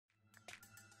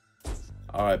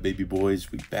All right, baby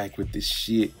boys, we back with this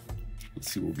shit.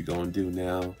 Let's see what we gonna do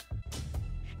now.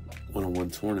 One-on-one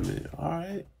tournament. All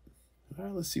right,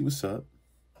 let's see what's up.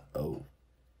 Oh,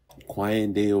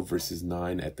 Quandale versus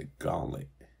 9 at the Gauntlet.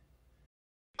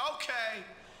 Okay,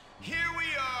 here we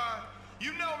are.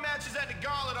 You know matches at the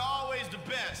Gauntlet are always the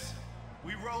best.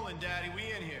 We rolling, Daddy. We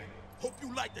in here. Hope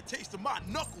you like the taste of my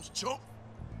knuckles, chump.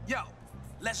 Yo,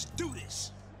 let's do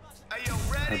this. Hey, yo,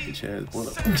 ready? Bitch ass. What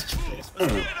up? Set,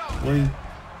 Boy,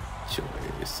 show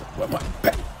ass. What my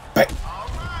back? All right.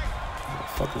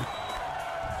 Motherfucker.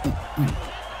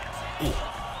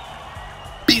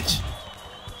 Bitch.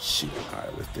 Shit.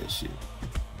 Alright, with that shit.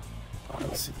 Alright,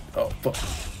 let's see. Oh, fuck.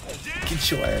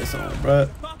 Get your ass on, bruh.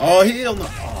 Oh, hell no.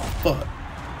 Oh, fuck.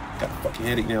 Got a fucking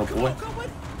headache now, boy.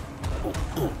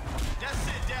 That's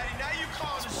it, Daddy. Now you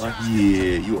calling the shots.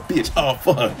 Yeah, you a bitch. Oh,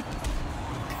 fuck.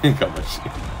 Got my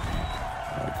shit.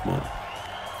 Alright, come on.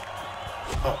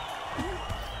 Oh.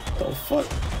 The fuck?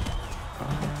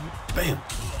 Bam.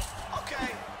 Okay,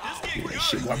 this Yeah, getting good.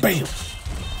 shit, boy. Bam.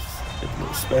 Get a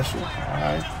little special.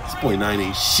 Alright. This boy 9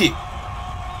 ain't shit.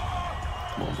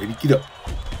 Come on, baby. Get up.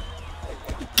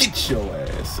 Get your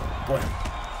ass up, boy.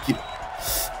 Get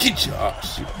up. Get your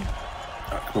ass shit.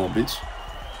 Alright, come on, bitch.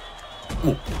 Come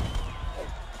on.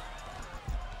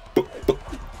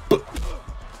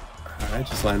 Alright,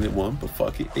 just landed one, but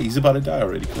fuck it. Hey, he's about to die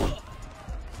already. Come on.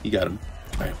 He got him.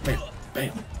 Bam, bam,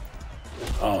 bam.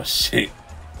 Oh, shit.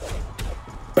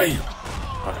 Bam.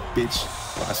 Alright, bitch.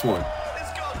 Last one.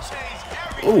 It's gonna change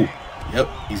everything. Oh, yep,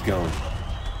 he's gone.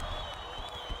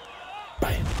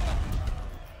 Bam.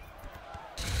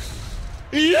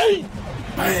 Yay!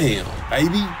 Bam,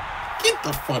 baby. Get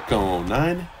the fuck on,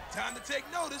 9. Time to take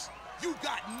notice. You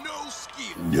got no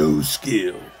skill. No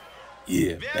skill.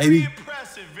 Yeah, Very baby.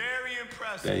 impressive, very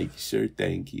impressive. Thank you, sir.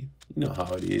 Thank you. You know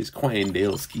how it is.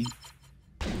 Quandaleski.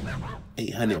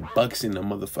 800 bucks in the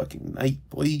motherfucking night,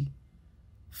 boy.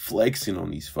 Flexing on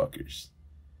these fuckers.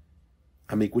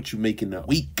 I make what you make in a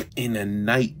week, in a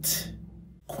night.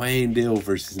 Quandale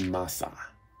versus Masa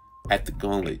at the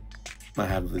Gauntlet. I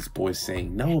have this boy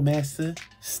saying, "No, master,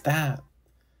 stop."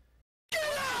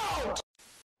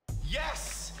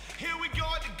 Yes, here we go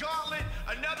at the Gauntlet.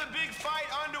 Another big fight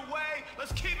underway.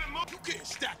 Let's keep it moving. You can't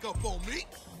stack up on me.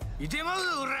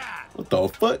 What the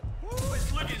fuck?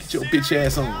 It's looking Get your bitch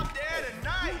ass on. out there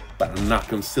tonight. About to knock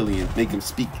him silly and make him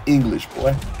speak English,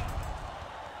 boy.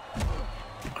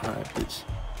 Alright, bitch.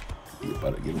 You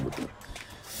about to get him with the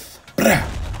brah.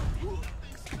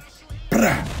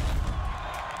 Brah.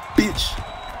 Bitch.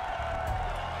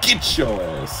 Get your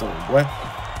ass on, boy.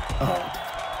 Oh.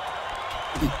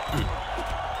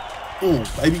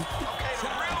 Baby.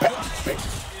 Bam, bam,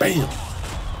 bam.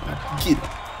 Get him.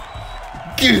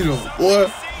 Get him,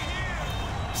 boy.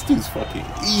 This dude's fucking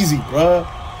easy, bruh.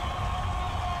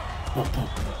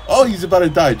 Oh, he's about to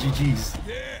die. GG's.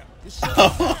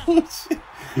 Oh,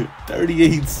 shit.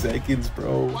 38 seconds,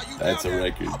 bro. That's a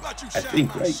record. I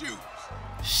think, right?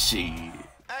 Shit. Hey,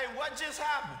 what just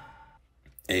happened?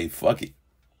 Hey, fuck it.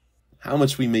 How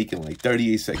much we making? Like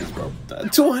 38 seconds, bro.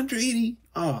 280?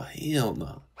 Oh, hell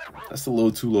no. That's a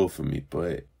little too low for me.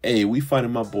 But, hey, we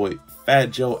fighting my boy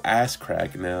Fat Joe Ass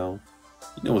Crack now.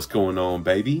 You know what's going on,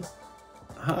 baby.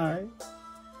 Alright.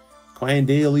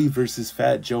 Quandale versus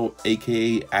Fat Joe,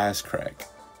 a.k.a. Ass Crack,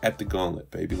 at the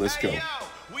Gauntlet, baby. Let's go. Hey, yo,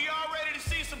 we all ready to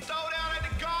see some throwdown at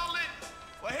the Gauntlet?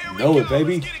 Well, here Know we it, go.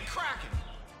 baby. Let's get it cracking.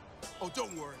 Oh,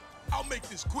 don't worry. I'll make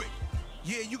this quick.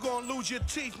 Yeah, you gonna lose your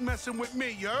teeth messing with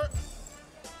me, you heard?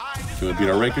 All right, this You wanna is beat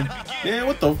our how record? it's about to begin. Man,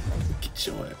 what the? Get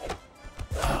your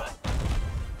ass.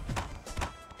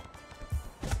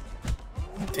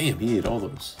 Damn, he hit all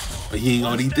those. But he ain't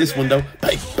gonna eat this one, though.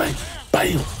 Bang, bang,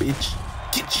 bam, bitch.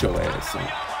 Get your ass on.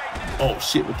 Oh,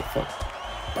 shit, what the fuck?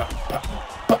 Bop, bop,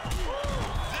 bop.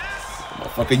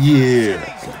 Motherfucker,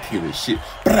 yeah. Kill this shit.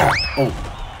 Brah. Oh.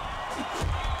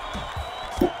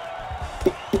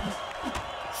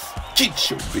 Get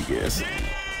your big ass on.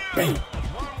 Bam.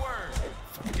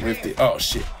 Fucking ripped it. Oh,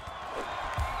 shit.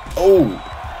 Oh.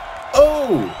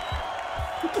 Oh.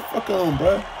 What the fuck on,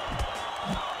 bruh?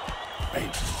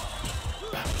 Bam.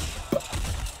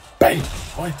 Bam.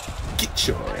 Boy. Get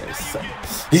your ass up.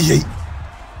 Hey.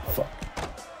 Fuck.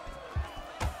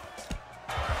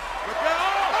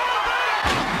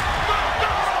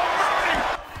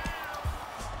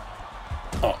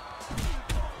 Oh.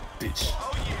 Bitch.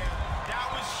 Oh, yeah. That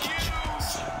was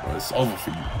huge. Bro, it's over for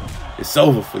you. It's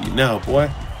over for you now, boy.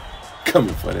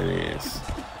 Coming for that ass.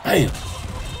 Bam.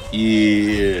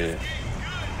 Yeah.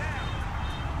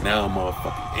 Now I'm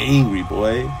motherfucking angry,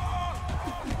 boy.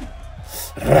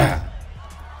 Rah.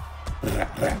 Rah,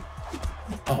 rah.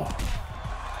 Oh.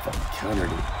 Fucking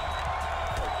countered it.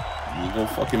 You ain't gonna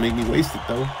fucking make me waste it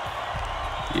though.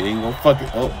 You ain't gonna fuck it.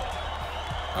 Oh.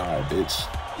 Alright, bitch.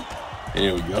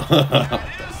 There we go.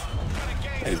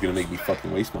 He's gonna make me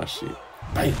fucking waste my shit.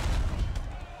 Bam.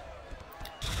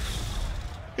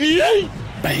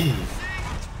 Bam.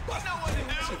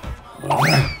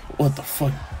 What the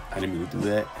fuck? I didn't mean to do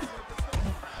that.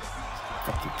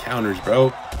 Fucking counters,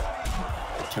 bro.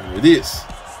 Counter this.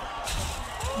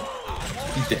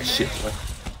 Eat that shit, boy.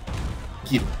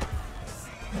 Get it.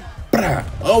 Brah.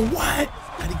 Oh, what?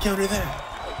 How did he counter that?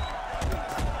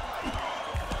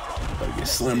 Better get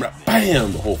slim right.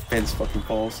 Bam! The whole fence fucking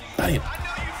falls. Bam!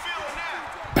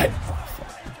 Bam!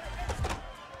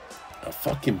 A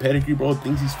fucking pedigree, bro,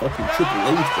 thinks he's fucking Triple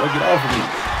H, bro. Get off of me.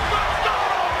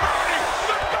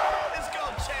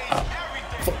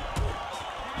 Fuck.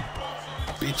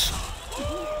 Bitch.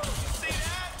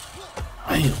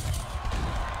 Bam!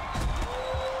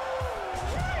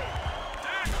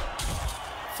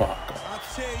 Fuck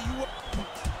off.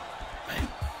 Bam.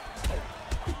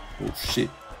 Oh shit.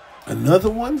 Another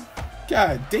one?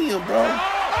 God damn, bro.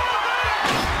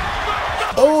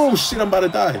 Oh shit, I'm about to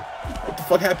die. What the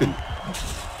fuck happened?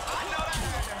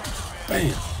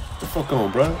 Bam. The fuck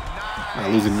on, bro?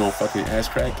 Not losing no fucking ass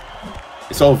crack.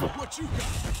 It's over.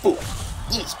 Boom.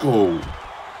 Let's go.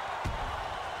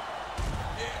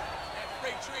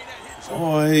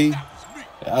 Boy.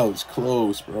 That was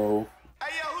close, bro. I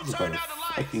was about to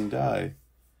fucking die.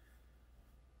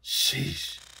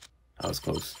 Sheesh. That was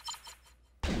close.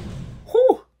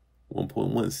 Whew.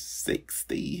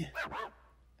 1.160.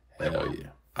 Hell yeah.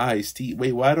 Ice-T.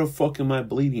 Wait, why the fuck am I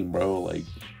bleeding, bro? Like,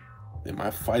 am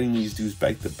I fighting these dudes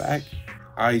back to back?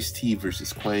 Ice-T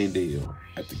versus Quandale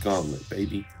at the gauntlet,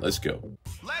 baby. Let's go.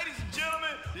 Ladies and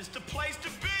gentlemen, this is the place to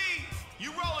be.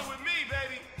 You rolling with me,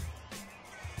 baby.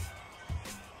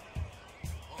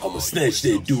 I'ma snatch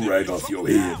that do-rag off your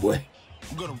head, boy.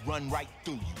 I'm gonna run right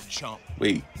through you, chump.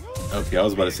 Wait. Okay, I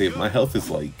was about to say, if my health is,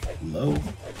 like, low,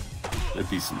 that'd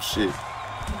be some shit.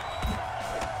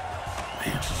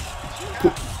 Bam.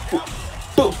 Boom. Boom.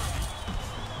 Boom.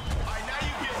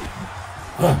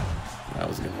 I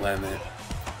was gonna land that.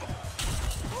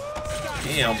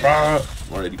 Damn, bro.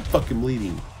 I'm already fucking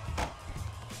bleeding.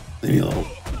 Leave me alone.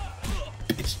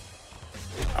 Bitch.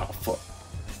 Oh, fuck.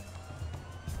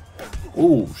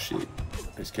 Oh, shit.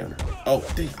 Nice counter. Oh,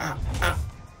 dang. Ah.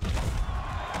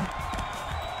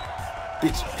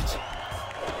 Bitch.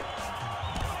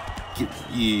 Get,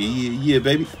 yeah,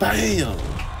 baby. Bam.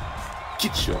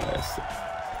 Get your ass up.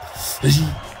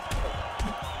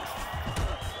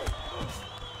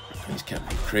 He's kind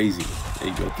of crazy. There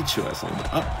you go. Get your ass on.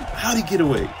 Oh, how'd he get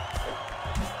away?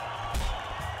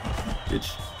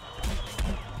 Bitch.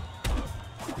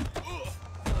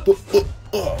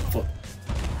 Oh, fuck.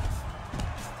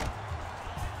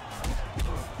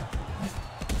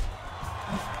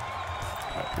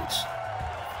 Alright, bitch.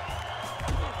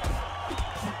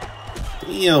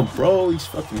 Damn, bro. These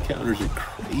fucking counters are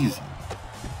crazy.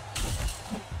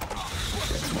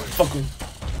 That's my fucking.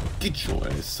 Get your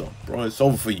ass up, bro. It's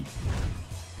over for you.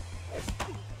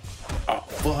 Oh,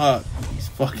 fuck. These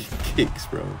fucking kicks,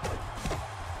 bro.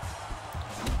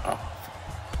 Oh.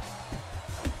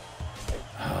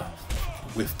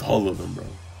 Whiffed all of them, bro.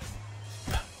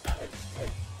 Yeah,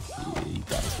 he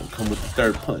thought it was gonna come with the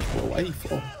third punch, bro. Why he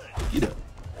fall? Get up.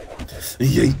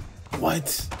 Yeah.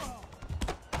 What?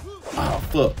 Oh,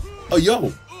 fuck. Oh,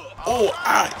 yo. Oh,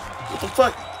 what the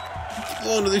fuck? Get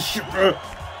on to this shit, bro.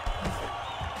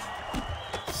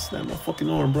 Snap my fucking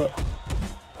arm, bro.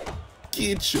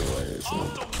 Get your ass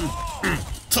on.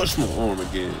 Touch my arm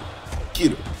again.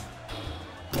 Get him.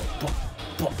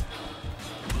 Fuck.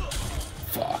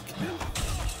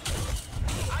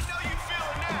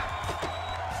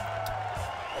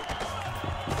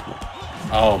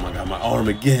 Oh my god, my arm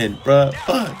again, bro.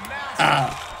 Fuck.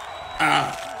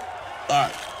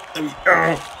 Let me.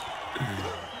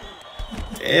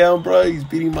 Damn, bro, he's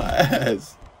beating my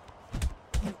ass.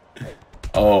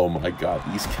 Oh my god,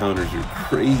 these counters are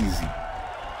crazy.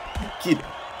 Get it.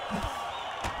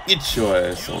 Get your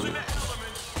ass on it.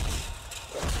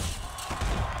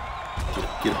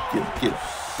 Get up.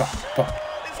 Pop.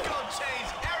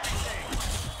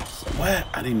 So what?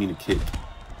 I didn't mean to kick.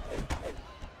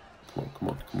 Come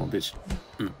on, bitch.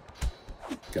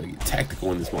 Gotta get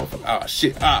tactical in this motherfucker. Ah,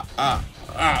 shit. Ah.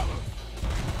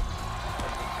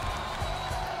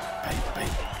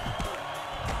 Bang.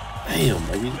 Damn,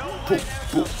 baby.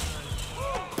 Boom.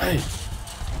 Bang.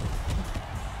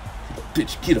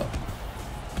 Bitch, get up.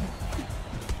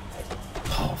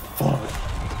 Oh, fuck.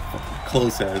 Fucking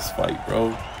close ass fight,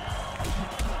 bro.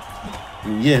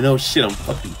 Yeah, no shit, I'm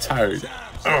fucking tired.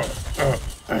 Damn,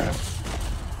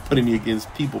 putting me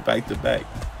against people back to back.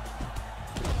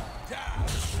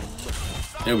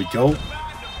 There we go.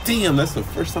 Damn, that's the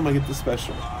first time I get the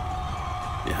special.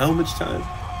 Yeah, how much time?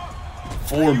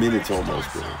 4 minutes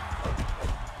almost, bro.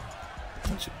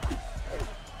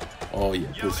 Oh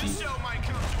yeah, pussy.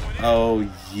 Oh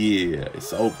yeah,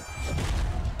 it's over.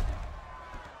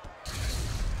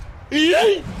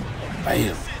 Bam.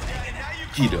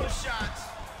 Get up.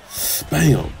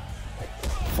 Bam.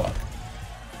 Fuck.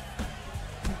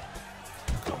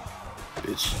 Come on,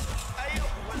 bitch.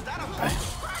 Bam.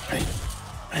 Bam.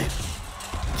 Bam.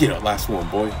 Get up, last one,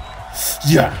 boy.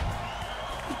 Yeah.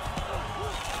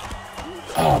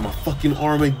 Oh, my fucking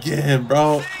arm again,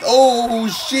 bro. Oh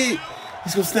shit.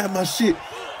 He's gonna snap my shit.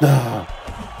 Nah.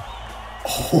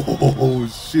 Oh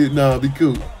shit, nah, be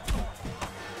cool.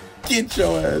 Get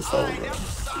your ass over.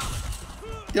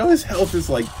 Yo, his health is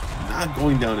like not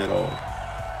going down at all.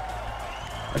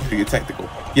 I gotta get tactical.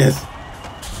 Yes.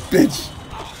 Bitch.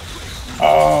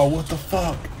 Oh, what the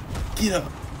fuck? Get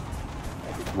up.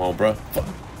 Come on, bro. Fuck.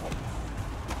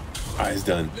 Alright, it's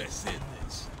done.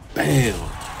 Bam.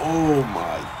 Oh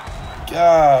my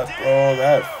god, bro.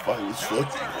 That fucking was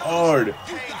fucking hard.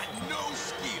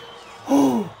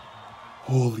 Oh.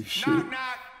 Holy shit. Knock,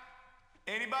 knock.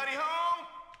 Anybody home?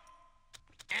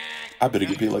 I better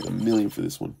get paid like $1 million for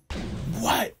this one.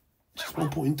 What? Just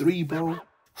 1.3, bro.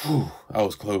 Whew, I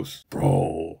was close.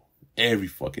 Bro, every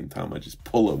fucking time I just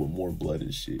pull up with more blood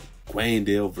and shit.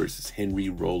 Quandale versus Henry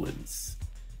Rollins.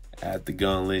 At the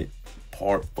Gauntlet,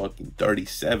 part fucking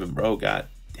 37, bro. God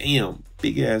damn.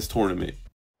 Big ass tournament.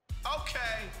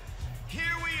 Okay,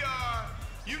 here we are.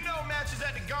 You know matches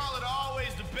at the Gauntlet are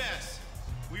always the best.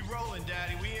 We rolling,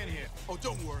 Daddy. We in here. Oh,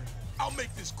 don't worry. I'll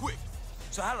make this quick.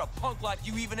 So how did a punk like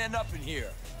you even end up in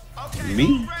here? Okay, Me,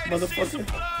 who's ready to see some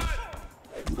motherfucker?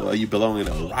 blood? Well, you belong in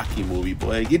a Rocky movie,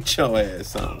 boy. Get your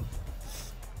ass on.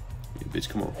 Yeah, bitch,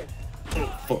 come on. Oh,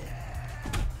 fuck.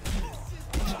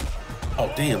 Oh,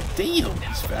 damn. Damn.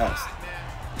 He's fast.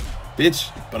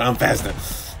 Bitch, but I'm faster.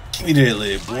 Give me that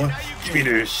leg, boy. Give me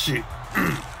that shit.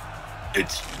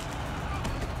 It's.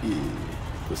 Yeah.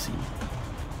 Pussy.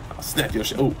 I'll snap your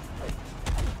shit. Oh.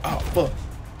 Oh, fuck.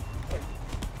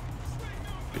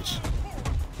 Bitch.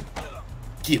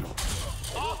 Get him.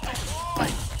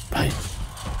 Bite. Bite.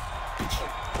 Bitch.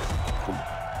 Come on.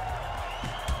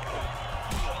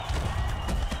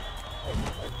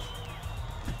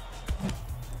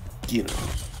 Get him.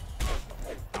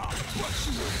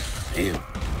 Damn.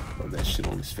 Rub that shit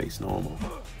on his face normal.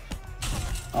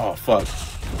 Oh, fuck.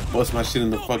 Bust my shit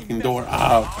in the fucking door.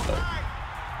 Oh, fuck.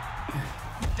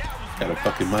 Got a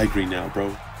fucking migraine now, bro.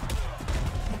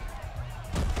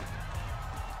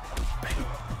 Bam.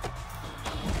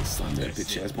 Slam that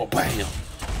bitch ass ball. Bam.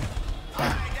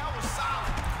 Bam.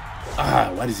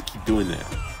 Ah, why does he keep doing that?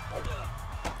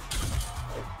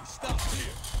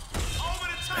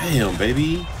 Damn,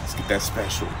 baby. Let's get that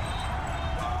special.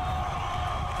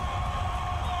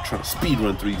 Trying to speed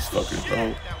run through these fuckers,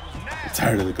 bro. I'm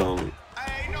tired of the Gauntlet.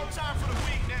 Hey, ain't no time for the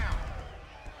weak now.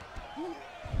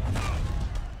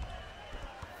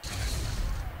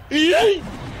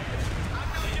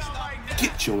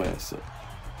 Get your ass up.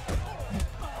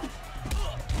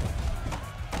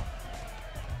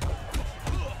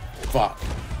 Fuck.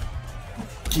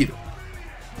 Get him.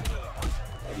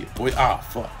 Yeah, boy. Ah,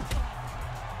 fuck.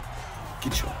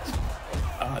 Get your ass.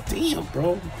 Ah, damn,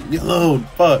 bro. Leave me alone.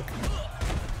 Fuck.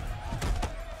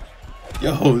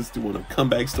 Yo, this dude want a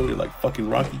comeback story like fucking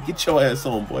Rocky. Get your ass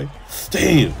on, boy.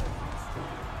 Damn.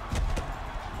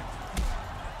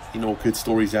 You know, good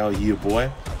stories out here,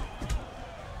 boy.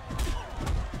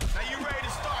 Now you ready to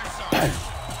start something? Bam.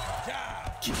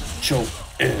 Get your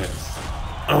ass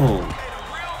on. Hey, the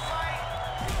real fight?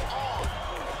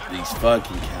 These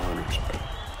fucking counters, bro.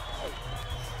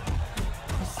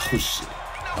 Oh, shit.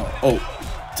 Oh,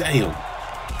 damn.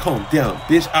 Calm down,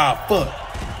 bitch. Ah, fuck.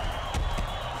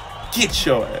 Get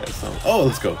your ass on. Oh,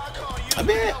 let's go. I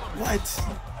mean, what?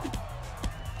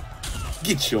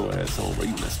 Get your ass on, bro.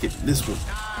 You not skipping this one.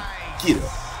 Get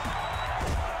up.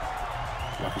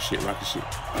 Rocket shit, rocket shit.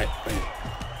 Bam, bam.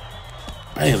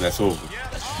 Bam, that's over.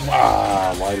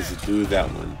 Wow, why does it do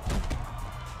that one?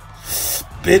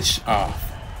 Bitch. Ah.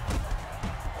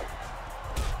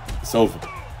 It's over.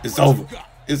 It's over.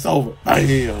 It's over.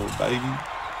 Bam, baby.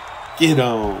 Get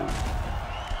on.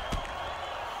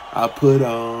 I put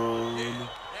on. That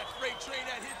freight train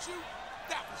that hit you,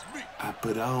 that was me. I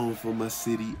put on for my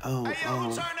city. On, Hey, yo, who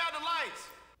on. turned out the lights?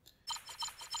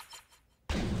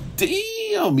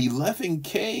 Damn,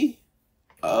 11K.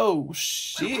 Oh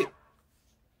shit.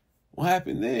 What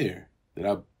happened there? Did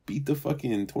I beat the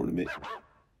fucking tournament?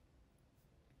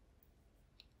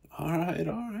 All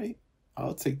right.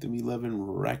 I'll take them 11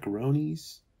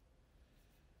 raccaronis.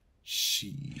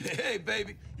 Shit. Hey,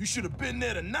 baby, you should have been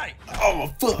there tonight.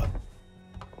 Oh, fuck.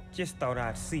 Just thought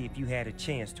I'd see if you had a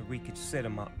chance to reconsider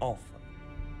my offer.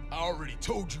 I already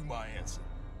told you my answer.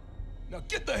 Now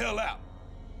get the hell out.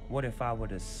 What if I were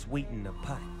to sweeten the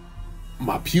pot?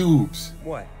 My pubes.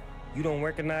 What? You don't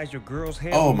recognize your girl's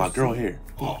hair? Oh, my girl hair.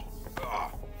 Oh,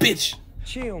 bitch.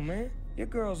 Chill, man. Your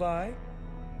girl's alright.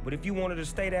 But if you wanted to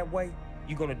stay that way,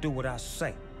 you're gonna do what I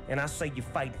say. And I say you're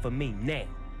fighting for me now.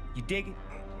 You dig it?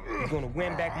 You're gonna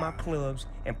win back my clubs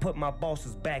and put my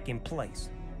bosses back in place.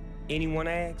 Anyone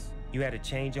asks, you had a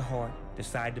change of heart,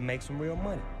 decide to make some real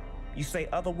money. You say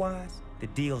otherwise, the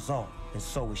deal's off, and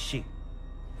so is she.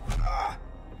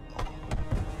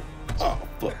 Oh,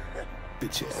 fuck.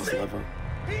 Bitch ass lover.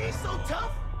 He ain't so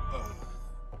tough.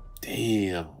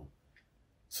 Damn.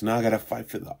 So now I gotta fight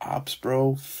for the ops,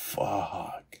 bro?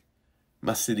 Fuck.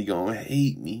 My city gonna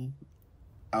hate me.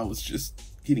 I was just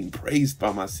getting praised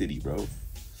by my city, bro.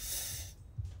 Let's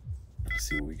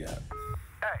see what we got. Hey,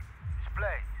 it's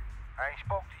Blaze. I ain't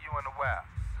spoke to you in a while.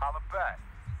 Holla back.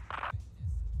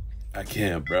 I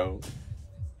can't, bro.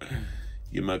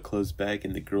 Get my clothes back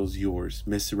and the girl's yours.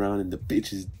 Mess around and the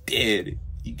bitch is dead.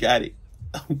 You got it.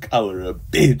 I'll call her a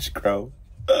bitch, bro.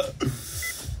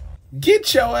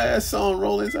 Get your ass on,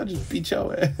 Rollins. I just beat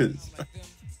your ass.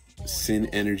 Sin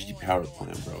Energy Power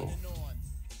Plant, bro.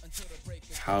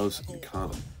 House and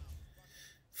Calm.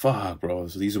 Fuck, bro.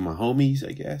 So these are my homies,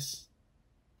 I guess.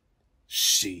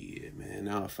 Shit, man.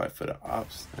 Now I fight for the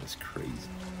ops. That's crazy.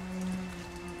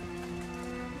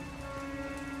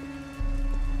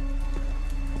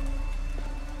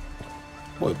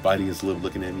 Boy, body is love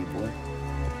looking at me, boy.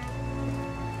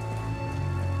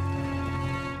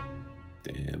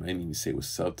 Damn, I didn't even say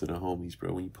what's up to the homies,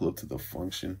 bro. When you pull up to the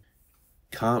function.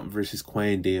 Comp versus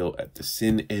Quandale at the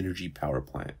Sin Energy Power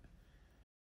Plant.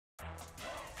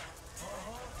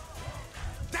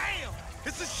 Damn,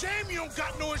 it's a shame you don't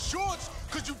got no insurance,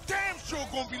 cause you damn sure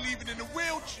gonna be leaving in a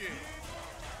wheelchair.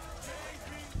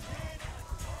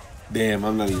 Damn,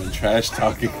 I'm not even trash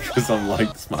talking because I'm like,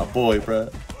 it's my boy, bro.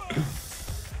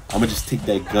 I'm gonna just take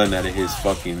that gun out of his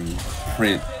fucking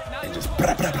print and just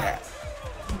blah, blah, blah.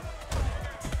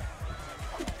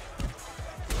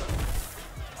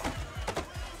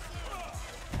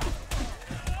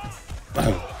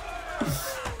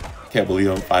 Can't believe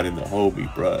I'm fighting the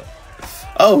homie, bro.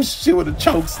 Oh shit, with a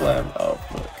choke slam. Oh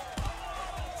fuck.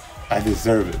 I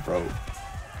deserve it, bro.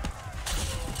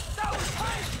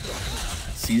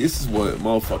 See, this is what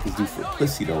motherfuckers do for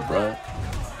pussy though, bro.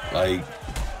 Like,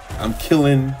 I'm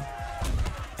killing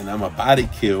and I'm about to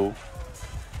kill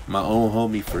my own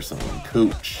homie for some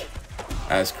cooch.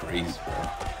 That's crazy, bro.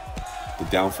 The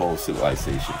downfall of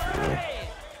civilization, for real.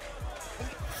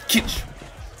 Get you.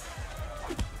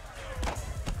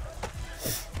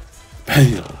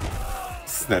 Bam!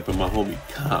 Snapping my homie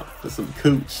Comp for some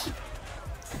cooch.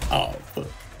 Oh, fuck.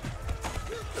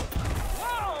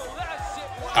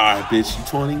 Alright, bitch, you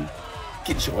 20?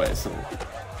 Get your ass on.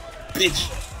 Bitch!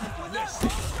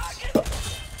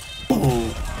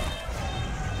 Boom!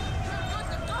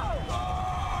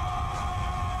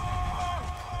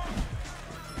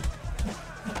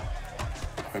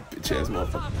 Alright, bitch ass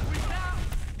motherfucker.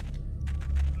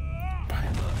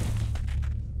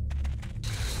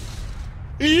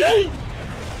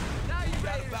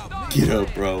 Get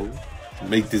up, bro.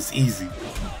 Make this easy.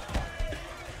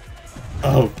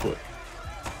 Oh, fuck.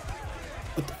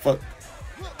 What the fuck?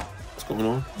 What's going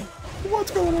on?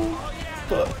 What's going on?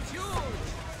 Fuck.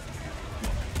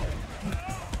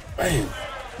 Bam.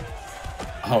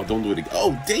 Oh, don't do it again.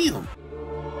 Oh, damn.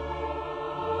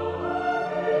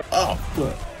 Oh,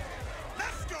 fuck.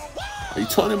 Are you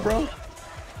taunting, bro?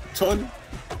 Taunting?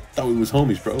 Thought we was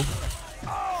homies, bro.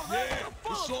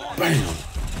 Bam.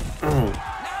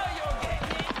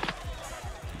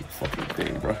 You fucking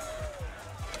thing, bro.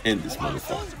 End this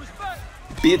motherfucker.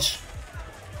 Bitch.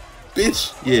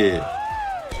 Bitch. Yeah.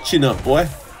 Chin up, boy.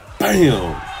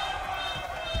 Bam.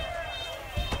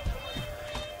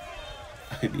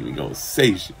 I ain't even gonna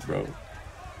say shit, bro.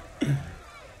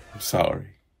 I'm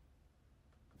sorry.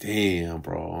 Damn,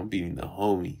 bro. I'm beating the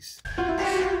homies.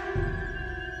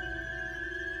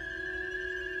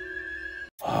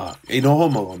 Fuck. Ain't no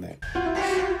homo on that.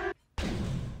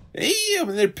 Damn,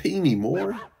 and they're paying me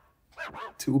more.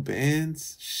 2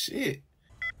 bands. Shit.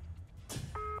 You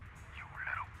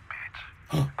little bitch.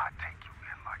 I take you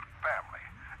in like family,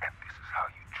 and this is how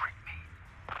you treat me.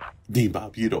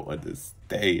 D-Bob, you don't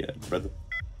understand, brother.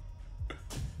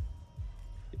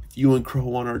 If you and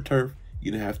Crow on our turf,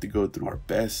 you're gonna have to go through our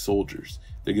best soldiers.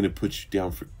 They're gonna put you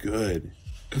down for good.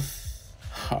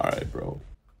 Alright, bro.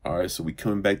 Alright, so we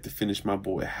coming back to finish my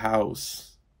boy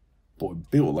house. Boy,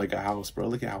 built like a house, bro.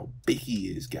 Look at how big he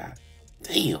is, God.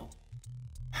 Damn.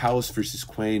 House versus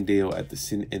Quandale at the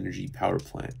Sin Energy power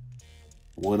plant.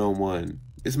 1-on-1.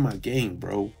 It's my gang,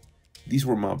 bro. These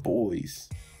were my boys.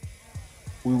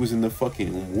 We was in the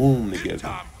fucking womb together.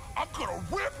 I'm gonna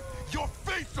rip your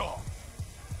face off.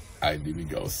 I didn't even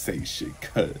go say shit,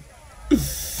 cut.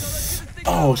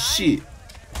 Oh shit.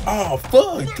 Oh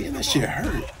fuck. Damn, that shit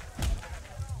hurt.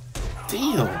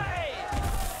 Damn.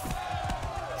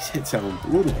 These hits sound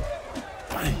brutal.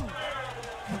 Bang.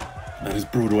 Not as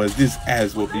brutal as this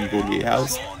ass whooping you gonna get,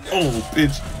 house. Oh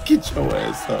bitch, get your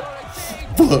ass up.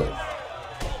 Fuck.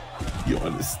 You don't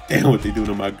understand what they doing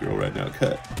to my girl right now,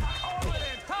 cut.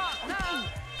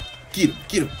 Get him,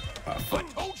 get him. Oh, fuck.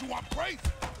 I told you I'm crazy.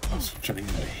 I was trying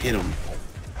to hit him.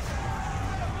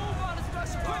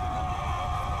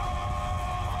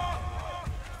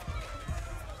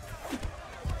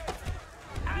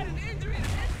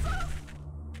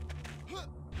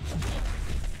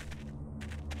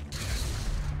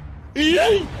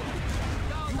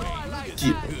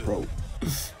 Get him, bro.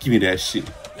 Give me that shit.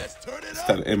 Let's turn it It's up.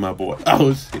 time to end my boy.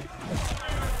 Oh shit.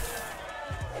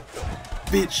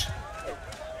 Bitch.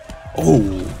 Oh.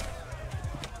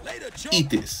 Later, Joe. Eat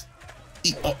this.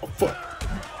 Eat. Oh, fuck.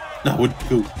 Nah, what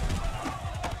do?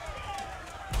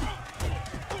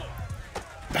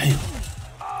 Bam.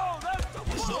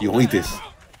 You gonna eat this.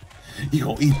 You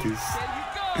gonna eat this.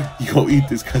 You gonna eat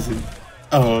this, cousin.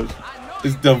 Oh,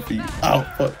 it's done for you. Oh,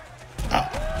 fuck. Oh.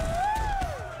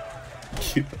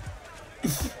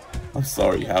 I'm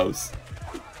sorry, house.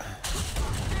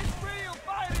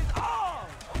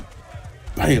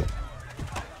 Bam.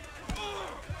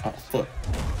 Oh, fuck.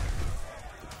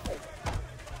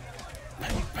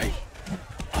 Bam, bam.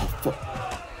 Oh, fuck.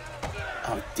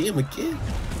 Oh, damn, again.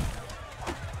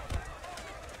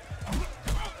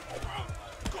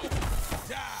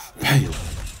 Bam.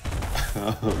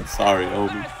 I'm sorry,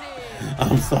 homie.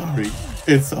 I'm sorry.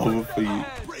 It's over for you.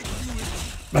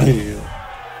 Bam.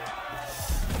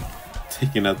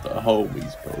 Taking out the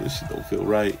homies, bro. This shit don't feel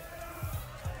right.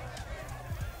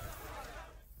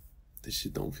 This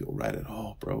shit don't feel right at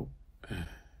all, bro.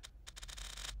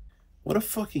 What a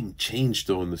fucking change,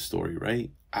 though, in the story, right?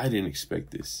 I didn't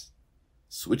expect this.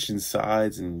 Switching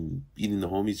sides and beating the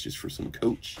homies just for some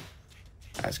coach.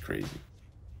 That's crazy.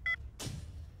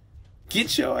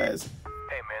 Get your ass.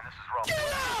 Hey man, this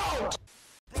is wrong.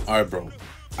 Alright, bro.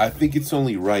 I think it's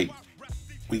only right.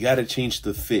 We gotta change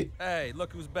the fit. Hey,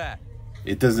 look who's back.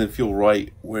 It doesn't feel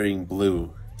right wearing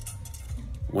blue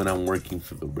when I'm working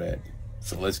for the red.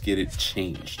 So let's get it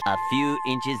changed. A few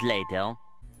inches later.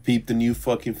 Peep the new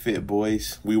fucking fit,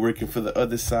 boys. We working for the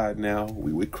other side now.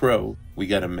 We with Crow. We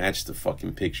gotta match the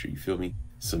fucking picture, you feel me?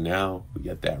 So now we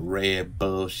got that red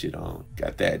bullshit on.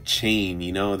 Got that chain,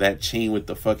 you know? That chain with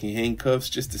the fucking handcuffs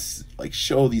just to like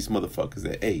show these motherfuckers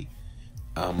that, hey,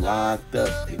 I'm locked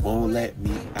up. They won't let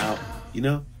me out. You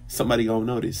know? Somebody gonna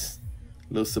notice.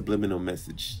 Little subliminal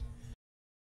message.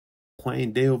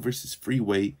 Quandale versus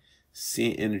Freeway,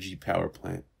 Sin Energy power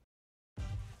plant.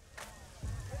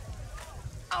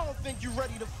 I don't think you're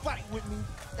ready to fight with me,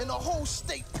 and the whole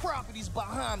state property's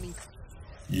behind me.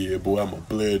 Yeah, boy, I'm a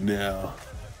blood now.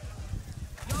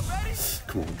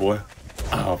 Come on, boy.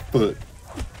 Oh, fuck.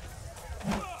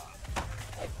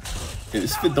 Yeah,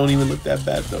 this fit don't even look that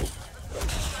bad, though.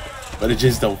 But it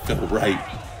just don't feel right.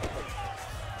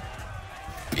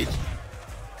 Bitch.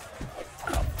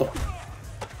 Oh, fuck.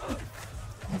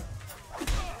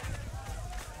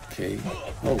 Okay.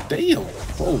 Oh, damn.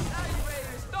 Oh.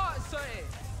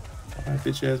 Alright,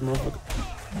 bitch ass motherfucker.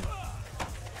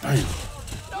 Bam.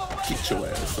 Get your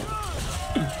ass on.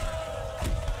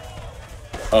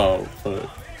 Oh, fuck.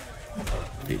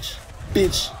 Bitch.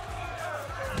 Bitch.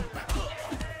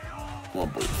 Come on,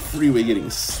 boy. Freeway getting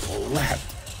slapped.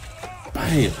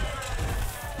 Bam.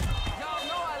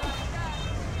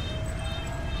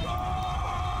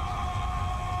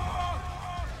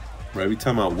 Bro, every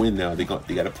time I win now, they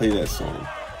gotta play that song.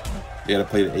 They gotta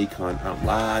play the Akon. I'm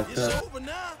live It's up. over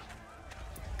now.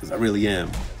 Cause I really am.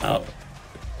 Oh.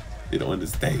 They don't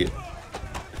understand.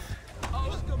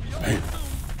 Bam.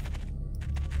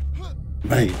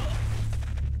 Bam.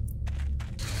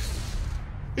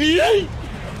 Yay!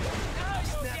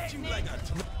 Snapped you like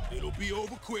a it'll be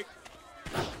over quick.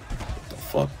 What the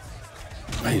fuck?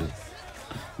 Bam.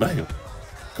 Bam.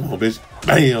 Come on, bitch.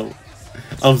 Bam.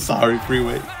 I'm sorry,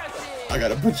 Freeway. I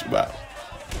gotta put you out.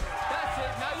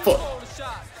 Fuck.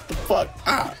 What the fuck?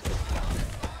 Ah.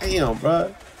 Damn,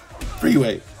 bruh.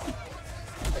 Freeway.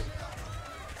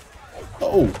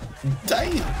 Oh,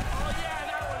 damn.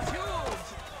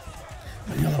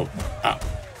 Leave me alone. Ow.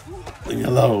 Leave me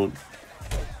alone.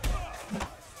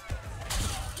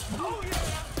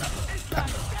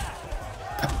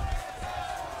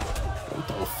 What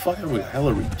the fuck? I'm with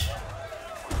hella reach.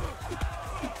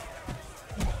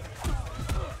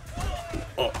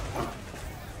 Oh.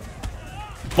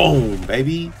 Boom,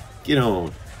 baby. Get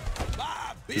on.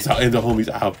 This is how end the homies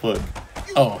out. Fuck.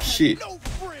 Oh shit.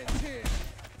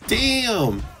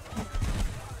 Damn.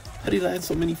 How did he land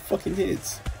so many fucking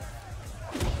hits?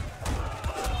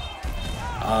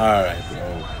 Alright,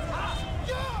 bro.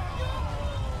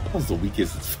 That was the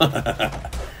weakest.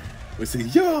 We say,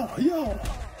 yo.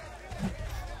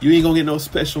 You ain't gonna get no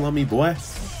special on me, boy.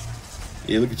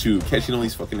 Yeah, look at you catching all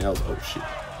these fucking L's. Oh shit.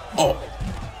 Oh.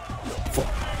 Fuck.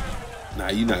 Nah,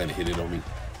 you're not gonna hit it on me.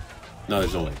 No,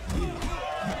 there's no way.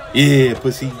 Yeah,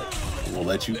 pussy. I'm gonna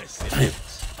let you. Bam.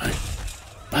 Bam.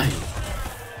 Bam.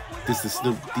 This is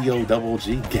the D.O. Double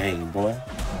G game, boy.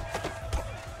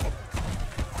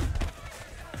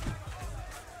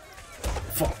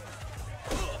 Fuck.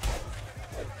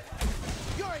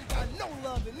 You ain't got no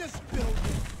love in this building.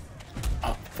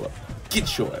 Oh, fuck.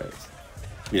 Get your ass.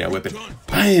 Give me that weapon.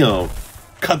 Bam.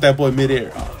 Cut that boy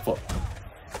midair. Oh, fuck.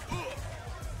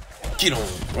 Get on,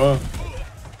 bro.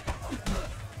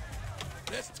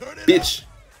 Bitch.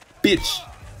 Bitch.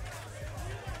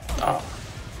 Oh.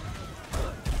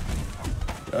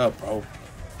 What up, bro?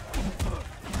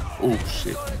 Oh,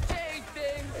 shit.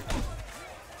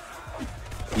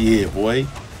 Yeah, boy.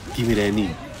 Give me that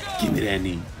knee. Give me that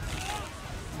knee.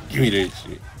 Give me that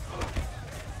shit.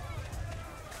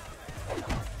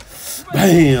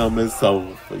 Bam! It's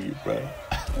over for you, bro.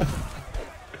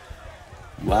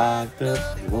 Locked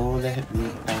up. They won't let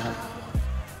me out.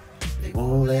 They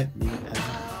won't let me